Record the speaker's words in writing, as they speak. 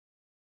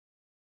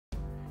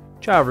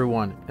Ciao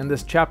everyone, in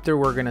this chapter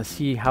we're going to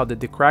see how the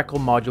De-Crackle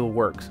module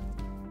works.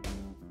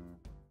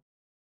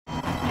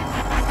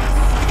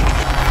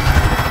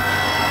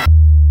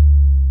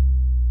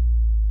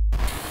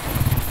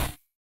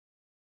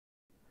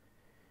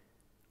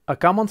 A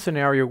common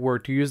scenario where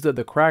to use the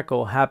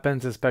De-Crackle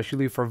happens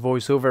especially for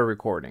voiceover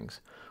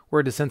recordings,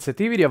 where the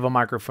sensitivity of a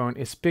microphone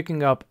is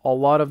picking up a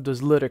lot of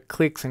those little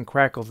clicks and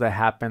crackles that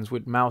happens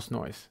with mouse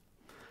noise.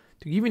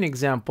 To give you an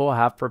example, I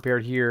have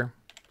prepared here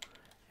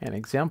an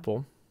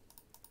example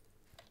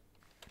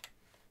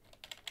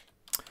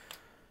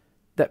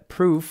that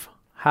prove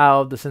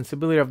how the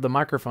sensibility of the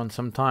microphone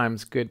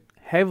sometimes could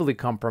heavily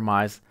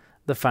compromise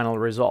the final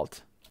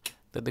result.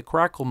 The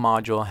De-Crackle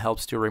module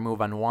helps to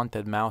remove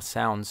unwanted mouse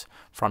sounds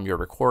from your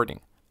recording.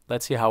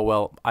 Let's see how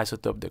well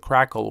Izotope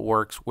De-Crackle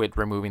works with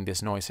removing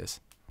these noises.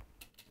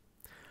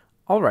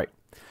 Alright,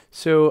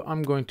 so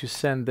I'm going to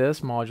send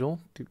this module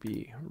to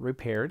be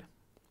repaired,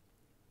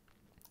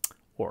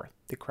 or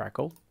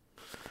De-Crackle.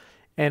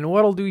 And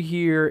what I'll do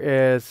here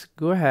is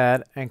go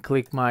ahead and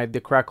click my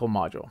De-Crackle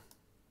module.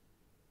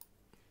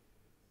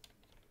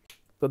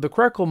 The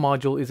De-Crackle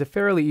module is a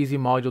fairly easy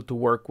module to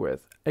work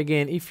with.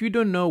 Again, if you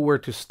don't know where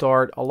to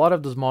start, a lot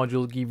of those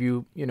modules give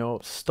you,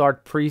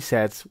 start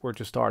presets where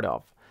to start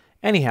off.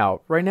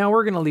 Anyhow, right now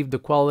we're going to leave the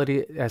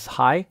quality as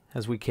high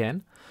as we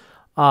can,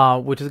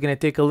 which is going to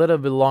take a little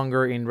bit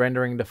longer in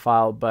rendering the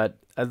file, but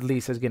at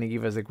least it's going to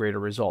give us a greater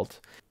result.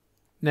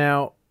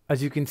 Now,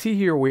 as you can see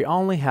here, we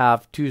only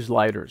have two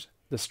sliders,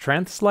 the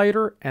strength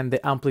slider and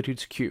the amplitude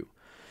skew.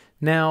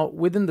 Now,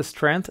 within the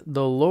strength,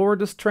 the lower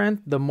the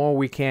strength, the more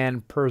we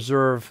can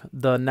preserve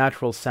the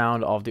natural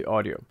sound of the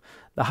audio.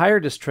 The higher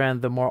the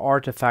strength, the more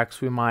artifacts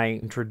we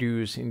might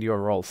introduce in the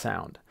overall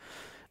sound.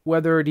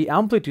 Whether the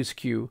amplitude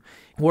skew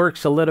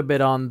works a little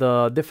bit on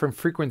the different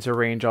frequency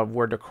range of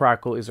where the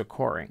crackle is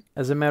occurring.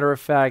 As a matter of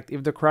fact,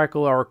 if the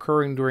crackle are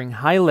occurring during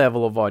high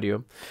level of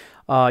audio,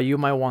 you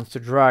might want to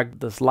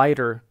drag the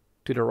slider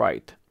to the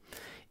right.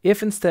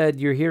 If instead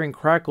you're hearing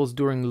crackles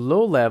during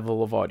low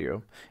level of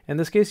audio, in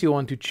this case you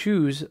want to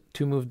choose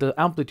to move the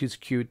amplitude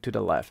skew to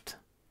the left.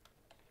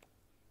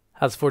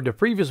 As for the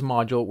previous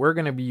module, we're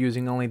going to be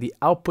using only the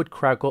output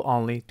crackle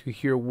only to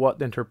hear what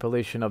the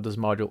interpolation of this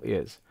module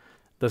is.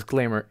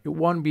 Disclaimer, it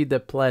won't be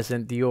that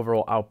pleasant the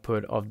overall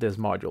output of this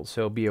module,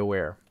 so be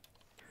aware.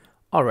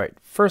 Alright,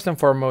 first and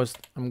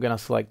foremost, I'm going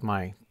to select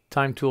my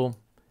time tool,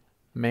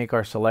 make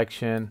our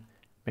selection,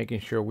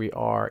 making sure we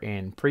are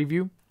in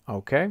preview,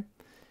 okay.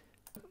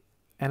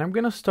 And I'm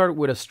going to start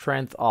with a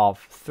strength of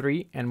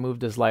 3 and move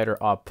the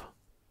slider up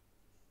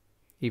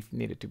if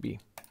needed to be.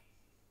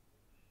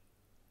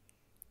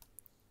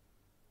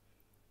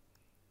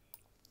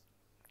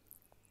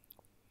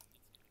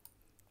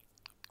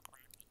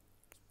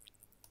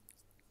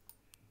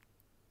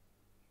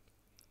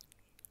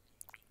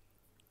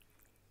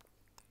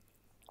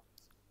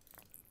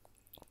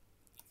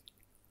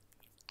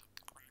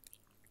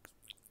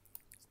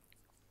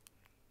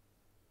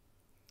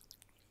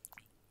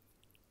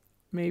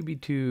 Maybe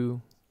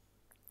to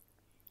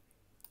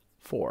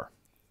 4.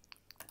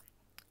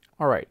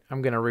 Alright,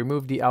 I'm going to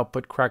remove the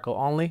output crackle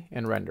only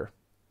and render.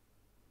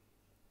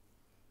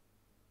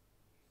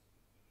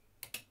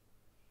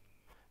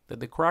 The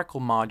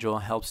De-Crackle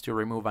module helps to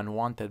remove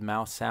unwanted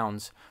mouse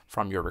sounds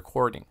from your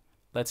recording.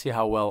 Let's see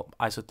how well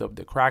Izotope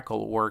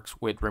De-Crackle works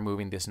with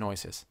removing these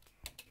noises.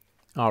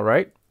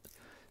 Alright,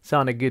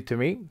 sounded good to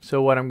me.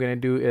 So what I'm going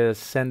to do is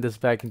send this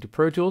back into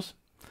Pro Tools.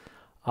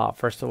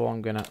 First of all,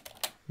 I'm going to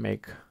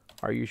make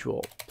our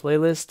usual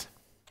playlist.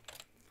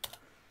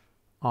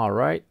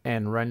 Alright,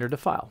 and render the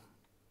file.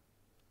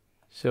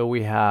 So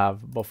we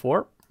have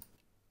before.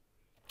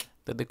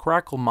 The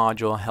De-Crackle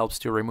module helps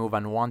to remove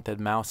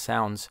unwanted mouse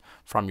sounds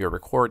from your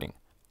recording.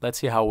 Let's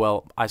see how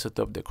well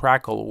Izotope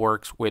De-Crackle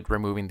works with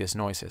removing these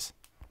noises.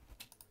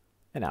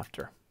 And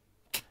after.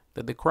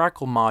 The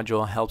De-Crackle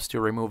module helps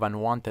to remove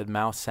unwanted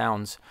mouse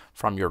sounds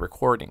from your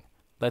recording.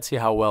 Let's see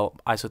how well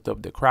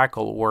Izotope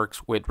De-Crackle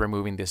works with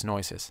removing these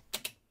noises.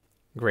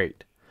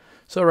 Great.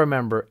 So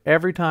remember,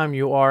 every time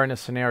you are in a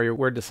scenario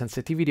where the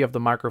sensitivity of the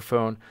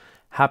microphone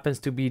happens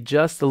to be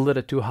just a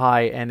little too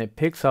high and it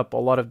picks up a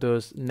lot of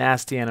those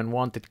nasty and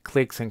unwanted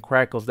clicks and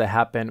crackles that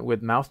happen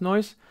with mouth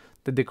noise,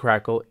 the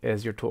De-Crackle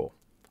is your tool.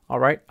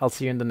 Alright, I'll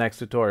see you in the next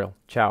tutorial.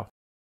 Ciao.